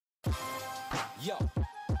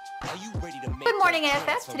Good morning,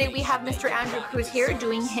 AFF. Today we have Mr. Andrew Cruz here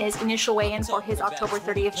doing his initial weigh-in for his October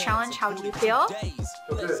 30th challenge. How do you feel?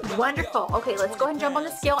 Good. Wonderful. Okay, let's go ahead and jump on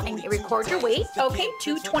the scale and record your weight. Okay,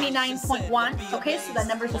 229.1. Okay, so that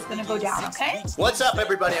number's just gonna go down, okay? What's up,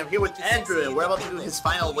 everybody? I'm here with Andrew, and we're about to do his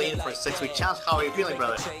final weigh-in for a 6-week challenge. How are you feeling,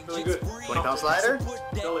 brother? Feeling good. 20 pounds lighter?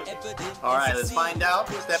 Alright, let's find out.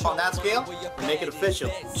 Step on that scale and make it official.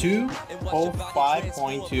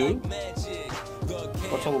 205.2.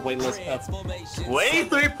 What's our weight list up?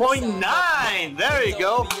 23.9! There you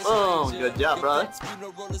go. Boom. Good job, brother.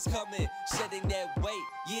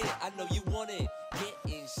 Yeah, I know you want it. Get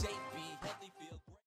in shape, be healthy.